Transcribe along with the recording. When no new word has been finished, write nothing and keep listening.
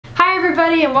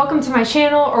everybody and welcome to my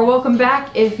channel, or welcome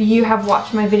back if you have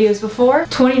watched my videos before.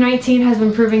 2019 has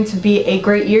been proving to be a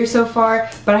great year so far,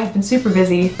 but I've been super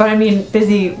busy, but I mean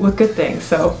busy with good things,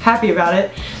 so happy about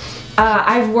it.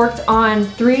 I've worked on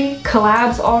 3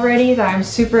 collabs already that I'm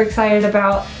super excited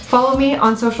about. Follow me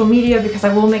on social media because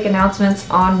I will make announcements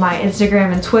on my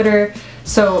Instagram and Twitter.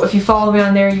 So if you follow me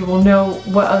on there, you will know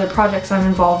what other projects I'm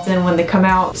involved in when they come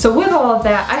out. So with all of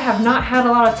that, I have not had a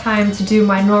lot of time to do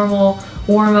my normal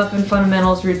warm-up and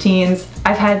fundamentals routines.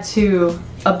 I've had to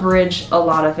abridge a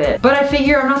lot of it. But I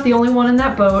figure I'm not the only one in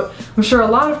that boat. I'm sure a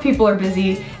lot of people are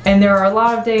busy, and there are a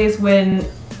lot of days when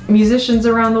musicians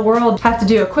around the world have to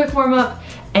do a quick warm-up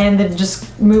and then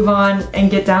just move on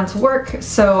and get down to work.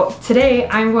 So today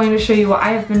I'm going to show you what I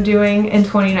have been doing in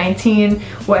 2019,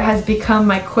 what has become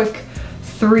my quick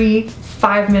 3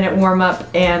 5-minute warm-up,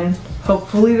 and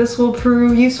hopefully this will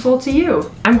prove useful to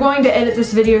you. I'm going to edit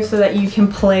this video so that you can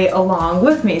play along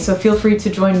with me, so feel free to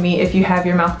join me if you have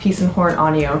your mouthpiece and horn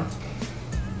on you.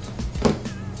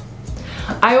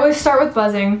 I always start with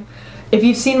buzzing. If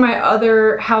you've seen my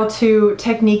other how-to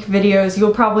technique videos,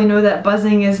 you'll probably know that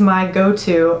buzzing is my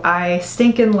go-to. I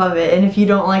stinkin' love it, and if you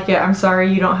don't like it, I'm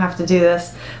sorry, you don't have to do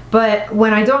this. But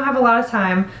when I don't have a lot of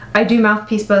time, I do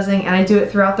mouthpiece buzzing, and I do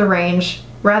it throughout the range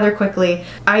rather quickly.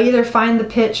 I either find the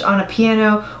pitch on a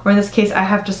piano, or in this case I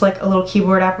have just like a little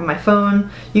keyboard app on my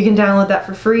phone. You can download that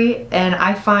for free, and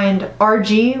I find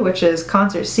RG, which is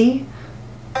concert C.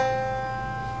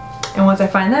 And once I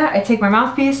find that, I take my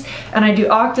mouthpiece and I do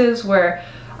octaves where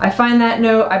I find that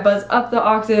note, I buzz up the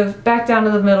octave, back down to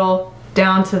the middle,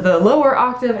 down to the lower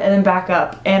octave, and then back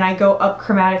up. And I go up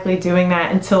chromatically doing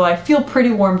that until I feel pretty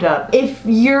warmed up. If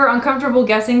you're uncomfortable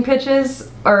guessing pitches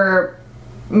or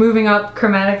moving up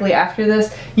chromatically after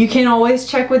this, you can always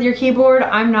check with your keyboard.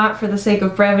 I'm not, for the sake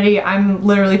of brevity. I'm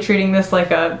literally treating this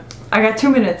like I got 2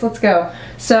 minutes, let's go.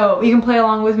 So you can play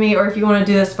along with me, or if you want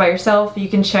to do this by yourself, you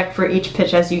can check for each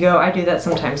pitch as you go. I do that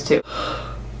sometimes too.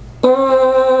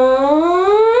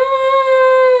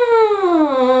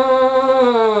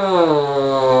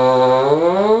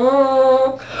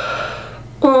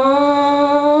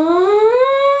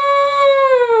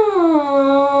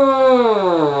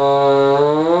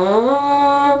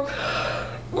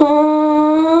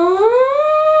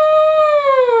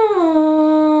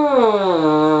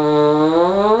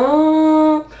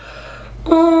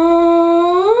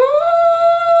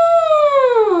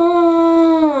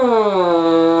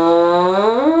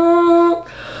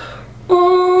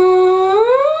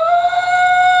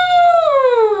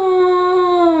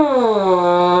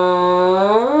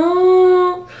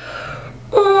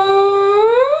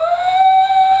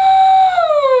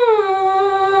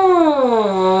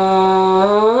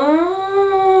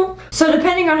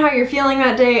 How you're feeling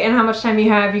that day and how much time you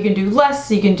have, you can do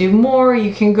less, you can do more,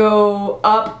 you can go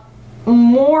up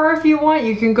more if you want,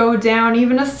 you can go down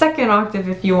even a second octave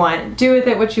if you want. Do with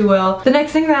it what you will. The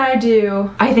next thing that I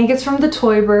do, I think it's from the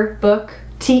Teuber book,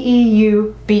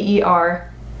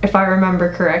 T-E-U-B-E-R, if I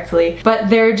remember correctly, but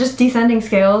they're just descending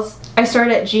scales. I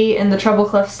start at G in the treble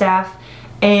clef staff,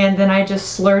 and then I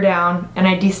just slur down and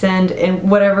I descend in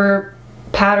whatever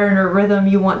pattern or rhythm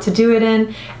you want to do it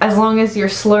in, as long as you're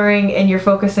slurring and you're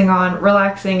focusing on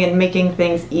relaxing and making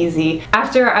things easy.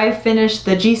 After I finish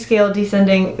the G scale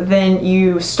descending, then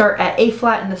you start at A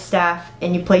flat in the staff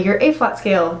and you play your A flat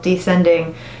scale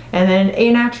descending, and then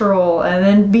A natural, and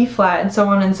then B flat, and so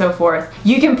on and so forth.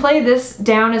 You can play this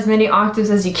down as many octaves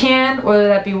as you can, whether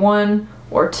that be 1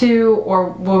 or 2,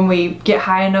 or when we get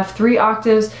high enough, 3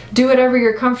 octaves. Do whatever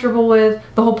you're comfortable with.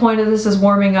 The whole point of this is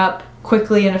warming up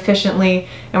quickly and efficiently,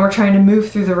 and we're trying to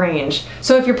move through the range.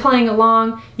 So if you're playing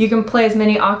along, you can play as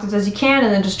many octaves as you can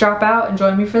and then just drop out and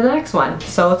join me for the next one.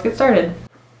 So let's get started.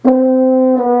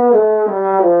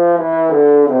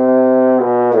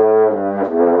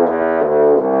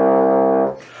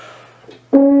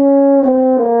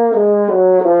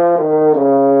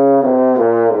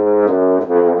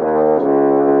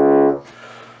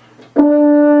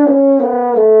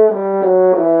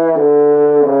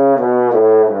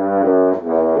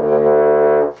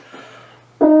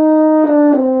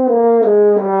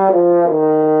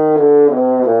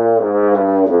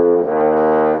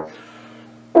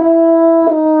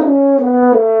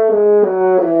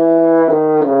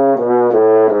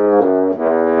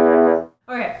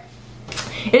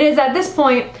 It is at this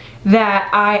point that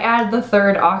I add the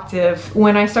 3rd octave.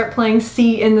 When I start playing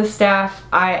C in the staff,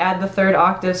 I add the 3rd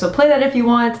octave. So play that if you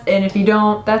want, and if you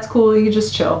don't, that's cool, you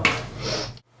just chill.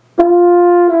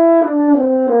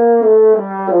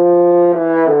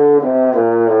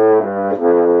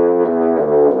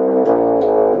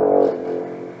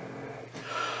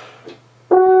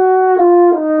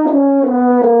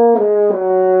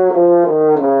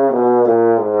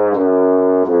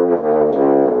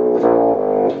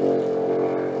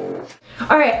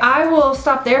 will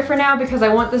stop there for now because I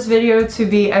want this video to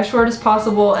be as short as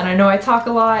possible, and I know I talk a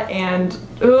lot and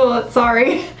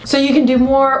sorry. So you can do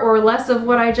more or less of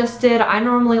what I just did. I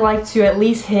normally like to at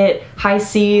least hit high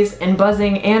C's and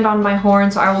buzzing and on my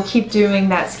horn, so I will keep doing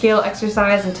that scale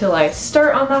exercise until I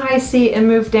start on the high C and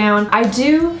move down. I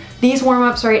do these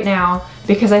warm-ups right now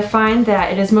because I find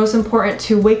that it is most important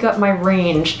to wake up my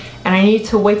range, and I need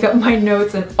to wake up my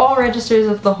notes and all registers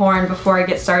of the horn before I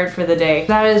get started for the day.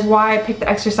 That is why I pick the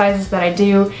exercises that I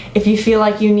do. If you feel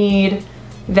like you need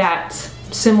that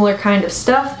similar kind of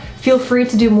stuff, feel free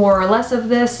to do more or less of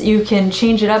this. You can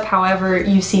change it up however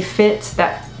you see fit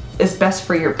that is best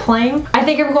for your playing. I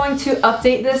think I'm going to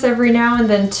update this every now and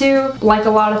then too. Like a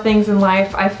lot of things in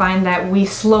life, I find that we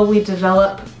slowly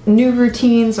develop new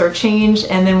routines or change,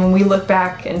 and then when we look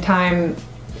back in time,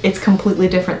 it's completely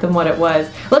different than what it was.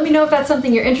 Let me know if that's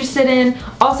something you're interested in.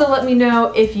 Also, let me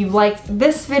know if you liked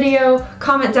this video.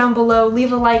 Comment down below,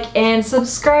 leave a like, and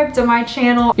subscribe to my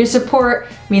channel. Your support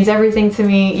means everything to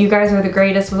me. You guys are the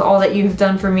greatest with all that you've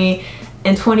done for me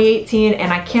in 2018,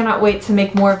 and I cannot wait to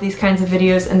make more of these kinds of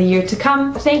videos in the year to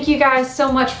come. Thank you guys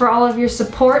so much for all of your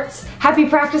support. Happy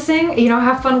practicing,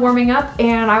 have fun warming up,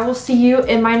 and I will see you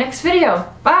in my next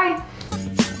video. Bye!